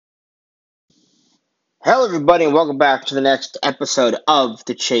Hello, everybody, and welcome back to the next episode of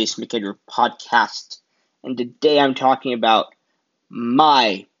the Chase McKendrick podcast. And today I'm talking about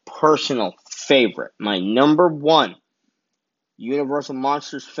my personal favorite, my number one Universal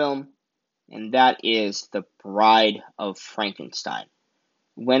Monsters film, and that is The Bride of Frankenstein.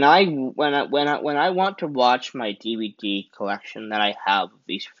 When I want to watch my DVD collection that I have of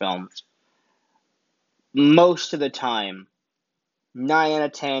these films, most of the time, 9 out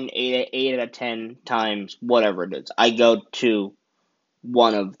of 10, 8 out of 10 times, whatever it is, I go to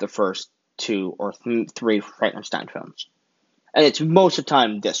one of the first two or three Frankenstein films. And it's most of the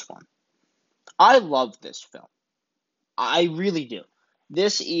time this one. I love this film. I really do.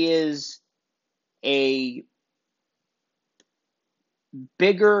 This is a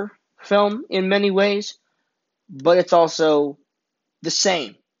bigger film in many ways, but it's also the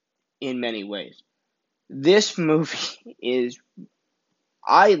same in many ways. This movie is.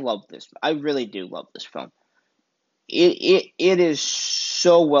 I love this. I really do love this film. It is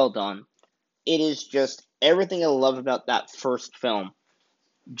so well done. It is just everything I love about that first film,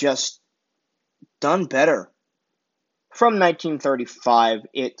 just done better. From 1935,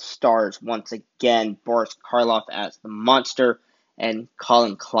 it stars once again Boris Karloff as the monster and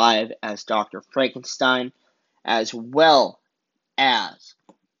Colin Clive as Dr. Frankenstein, as well as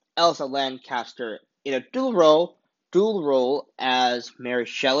Elsa Lancaster in a dual role as Mary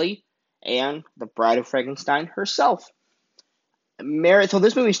Shelley and the Bride of Frankenstein herself. So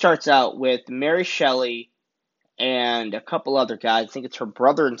this movie starts out with Mary Shelley and a couple other guys. I think it's her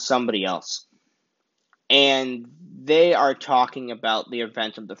brother and somebody else. And they are talking about the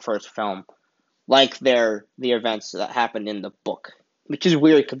events of the first film, like they're the events that happened in the book, which is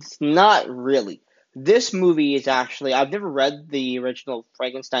weird because it's not really. This movie is actually, I've never read the original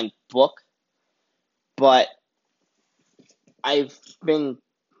Frankenstein book, but I've been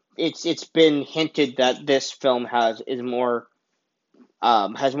it's been hinted that this film has more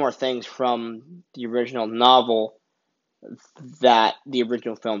things from the original novel that the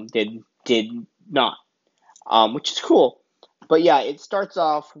original film did not, which is cool. But yeah, it starts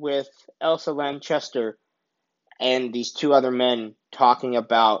off with Elsa Lanchester and these two other men talking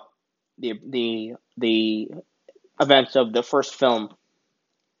about the events of the first film,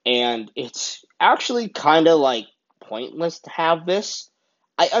 and it's actually kind of like pointless to have this.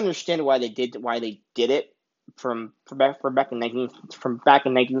 I understand why they did it from back in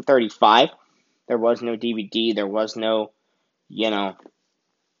 1935. There was no DVD, there was no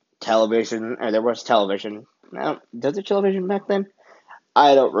television, or there was television. Now, does there television back then?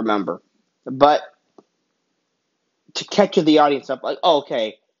 I don't remember. But to catch the audience up, like, oh,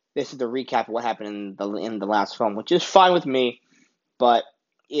 okay, this is the recap of what happened in the last film, which is fine with me, but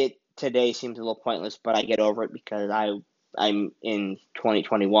it today seems a little pointless, but I get over it because I'm in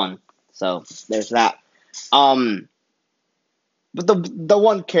 2021, so there's that. Um, but the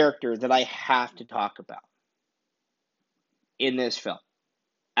one character that I have to talk about in this film,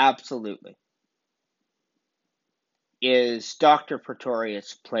 absolutely, is Dr.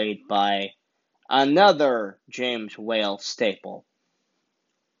 Pretorius, played by another James Whale staple,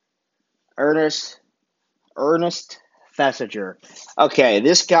 Ernest Ernest Thesiger. Okay,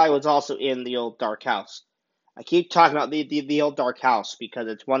 this guy was also in The Old Dark House. I keep talking about the Old Dark House because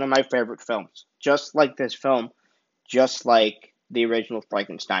it's one of my favorite films. Just like this film, just like the original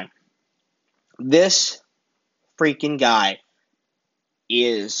Frankenstein. This freaking guy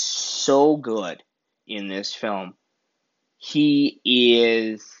is so good in this film. He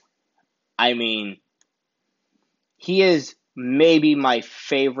is, I mean, he is maybe my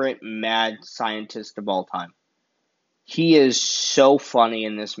favorite mad scientist of all time. He is so funny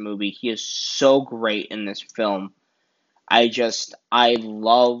in this movie. He is so great in this film. I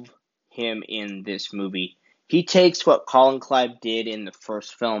love him in this movie. He takes what Colin Clive did in the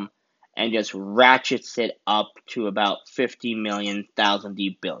first film and just ratchets it up to about 50 million, thousand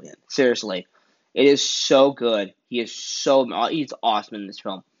billion. Seriously. It is so good. He's awesome in this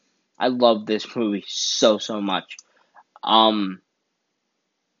film. I love this movie so much. Um,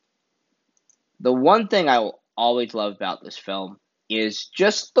 the one thing I will always love about this film is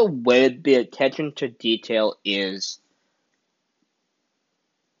just the way the attention to detail is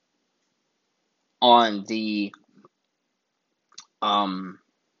on the um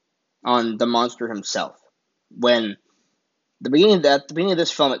on the monster himself. When the beginning of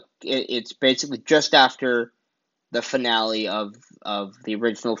this film, it's basically just after the finale of the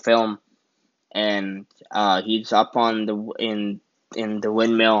original film, and he's up on in the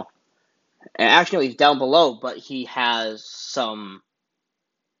windmill. And actually, he's down below, but he has some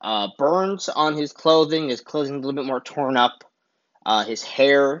burns on his clothing. His clothing is a little bit more torn up. His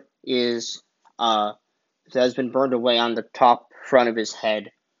hair is that has been burned away on the top front of his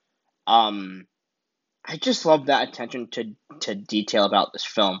head. I just love that attention to detail about this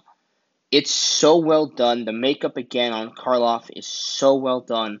film. It's so well done. The makeup again on Karloff is so well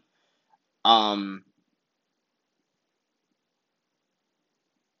done.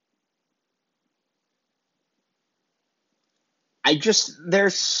 They're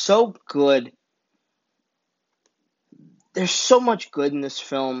so good. There's so much good in this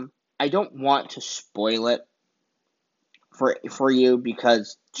film. I don't want to spoil it for you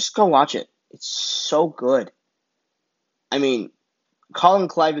because just go watch it. It's so good. I mean, Colin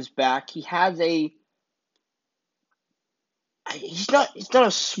Clive is back. He's not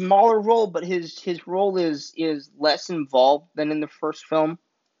a smaller role, but his role is less involved than in the first film.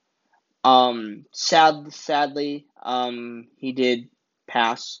 Sadly, he did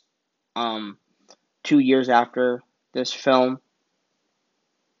pass 2 years after this film.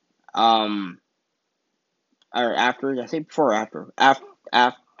 Or after, I think before or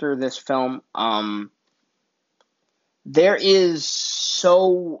after this film. There is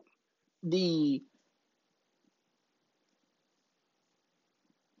so the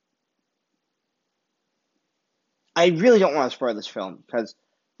I really don't want to spoil this film because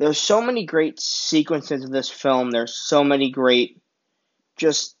there's so many great sequences of this film. There's so many great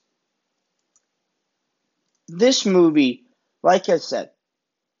just this movie, like I said,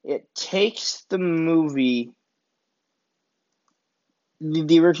 it takes the movie,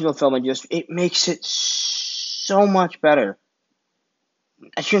 the original film, and just it makes it so much better.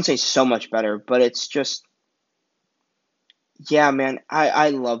 I shouldn't say so much better, but it's just yeah, man.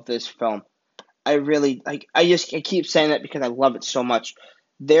 I love this film. I really like. I keep saying that because I love it so much.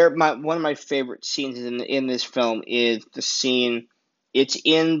 One of my favorite scenes in this film is the scene. It's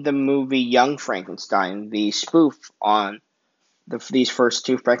in the movie Young Frankenstein, the spoof on these first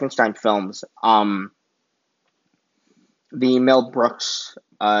two Frankenstein films. The Mel Brooks,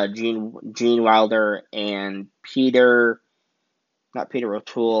 Gene Wilder, and not Peter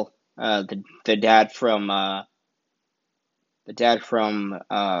O'Toole, the dad from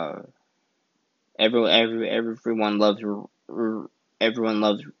everyone loves everyone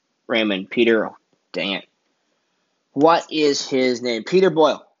loves Raymond. Peter, oh, dang it, what is his name? Peter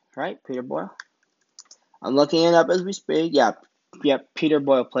Boyle, right? Peter Boyle. I'm looking it up as we speak. Yeah, Peter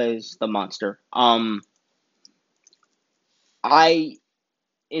Boyle plays the monster.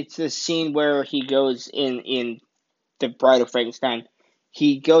 It's a scene where he goes in the Bride of Frankenstein.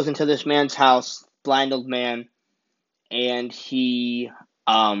 He goes into this man's house, blind old man, and he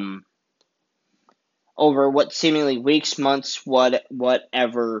over what seemingly weeks, months,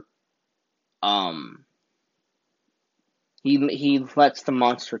 whatever, he lets the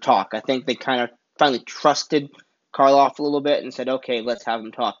monster talk. I think they kind of finally trusted Karloff a little bit and said, okay, let's have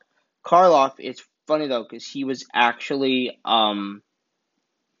him talk. Karloff is funny though because he was actually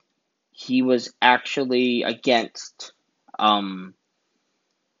against them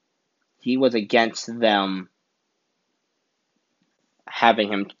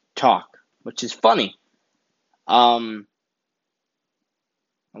having him talk, which is funny. I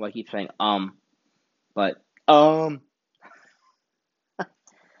keep saying but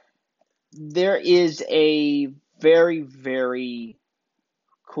there is a very, very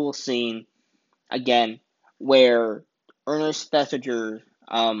cool scene again where Ernest Thesiger,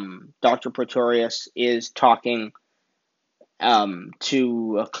 Dr. Pretorius, is talking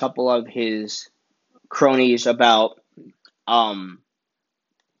to a couple of his cronies about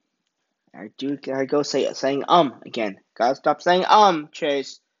I go saying again. Gotta stop saying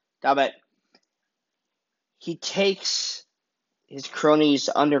Chase. Stop it. He takes his cronies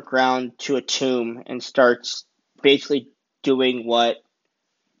underground to a tomb and starts basically doing what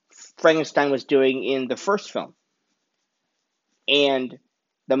Frankenstein was doing in the first film. And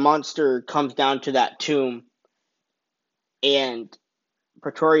the monster comes down to that tomb, and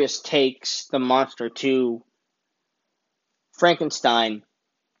Pretorius takes the monster to Frankenstein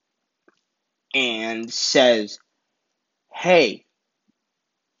and says, hey,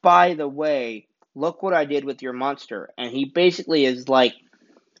 by the way, look what I did with your monster. And he basically is like,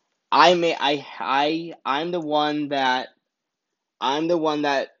 I'm the one that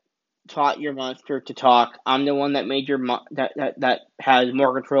taught your monster to talk. I'm the one that made that has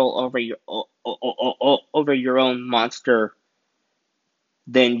more control over your own monster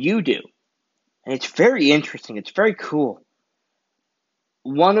than you do. And it's very interesting. It's very cool.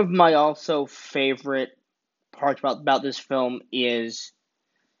 One of my also favorite parts about this film is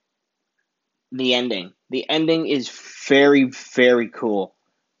the ending. The ending is very, very cool.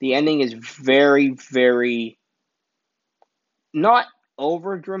 The ending is very, very not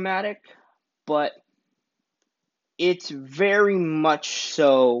over dramatic, but it's very much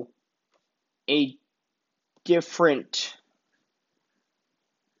so a different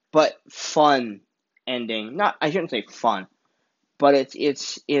but fun ending. Not, I shouldn't say fun, but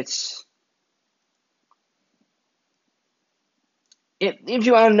it's if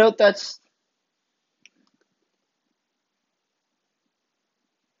you want to note, that's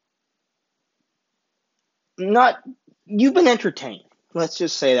not, you've been entertained. Let's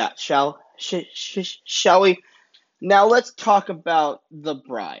just say that. Shall we? Now let's talk about the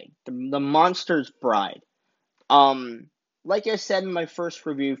bride, the monster's bride. Um, like I said in my first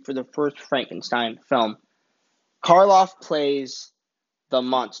review for the first Frankenstein film, Karloff plays the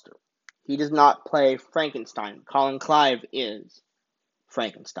monster. He does not play Frankenstein. Colin Clive is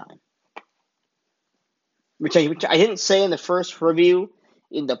Frankenstein. Which I didn't say in the first review.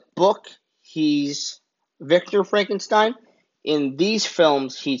 In the book, he's Victor Frankenstein. In these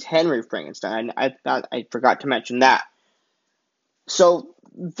films, he's Henry Frankenstein. I forgot to mention that. So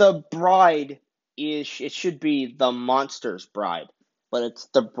the bride it should be the monster's bride, but it's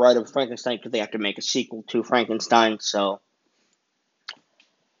the Bride of Frankenstein because they have to make a sequel to Frankenstein. So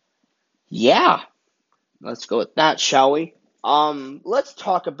yeah, let's go with that, shall we? Let's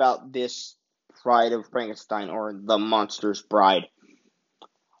talk about this Bride of Frankenstein, or the monster's bride.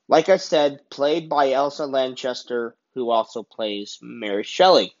 Like I said, played by Elsa Lanchester, who also plays Mary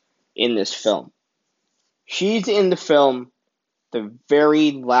Shelley in this film. She's in the film the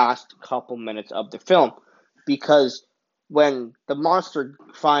very last couple minutes of the film, because when the monster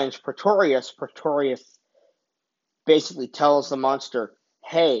finds Pretorius basically tells the monster,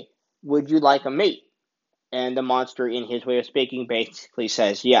 hey, would you like a mate? And the monster, in his way of speaking, basically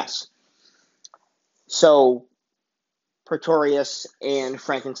says yes. So Pretorius and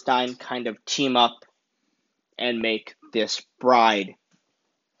Frankenstein kind of team up and make this bride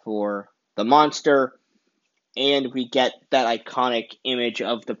for the monster. And we get that iconic image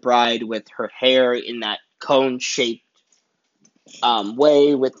of the bride with her hair in that cone-shaped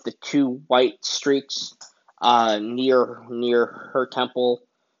way, with the two white streaks near her temple,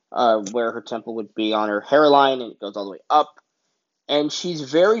 where her temple would be on her hairline, and it goes all the way up. And she's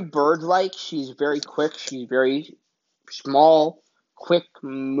very bird-like. She's very quick. She's very small, quick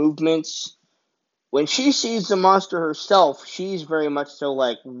movements. When she sees the monster herself, she's very much so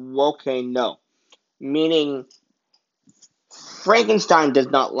like, okay, no. Meaning, Frankenstein does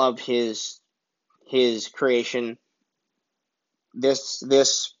not love his creation.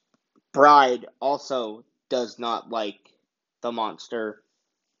 This bride also does not like the monster.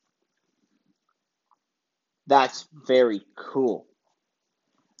 That's very cool.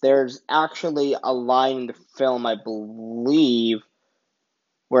 There's actually a line in the film, I believe,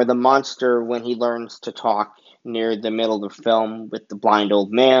 where the monster, when he learns to talk near the middle of the film with the blind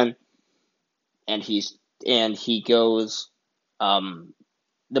old man, and he goes, the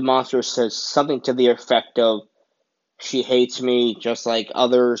monster says something to the effect of, she hates me just like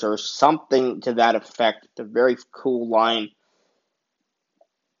others, or something to that effect. It's a very cool line.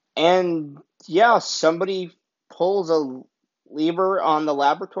 And yeah, somebody pulls a lever on the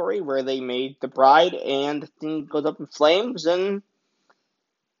laboratory where they made the bride, and the thing goes up in flames, and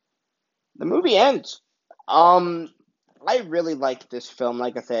the movie ends. I really like this film.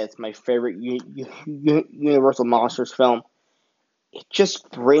 Like I said, it's my favorite Universal Monsters film. It just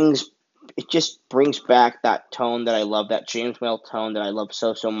brings back that tone that I love, that James Whale tone that I love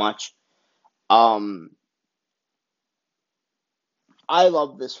so much. I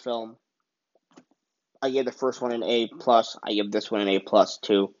love this film. I gave the first one an A plus. I give this one an A plus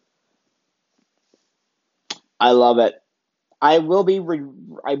too. I love it. I will be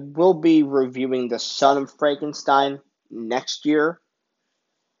reviewing The Son of Frankenstein next year.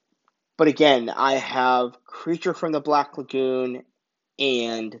 But again, I have Creature from the Black Lagoon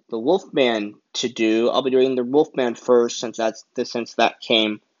and The Wolfman to do. I'll be doing The Wolfman first, since that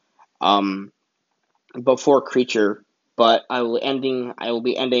came before Creature. But I will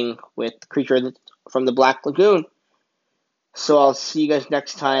be ending with Creature from the Black Lagoon. So I'll see you guys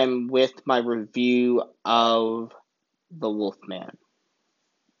next time with my review of The Wolfman.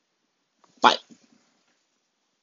 Bye.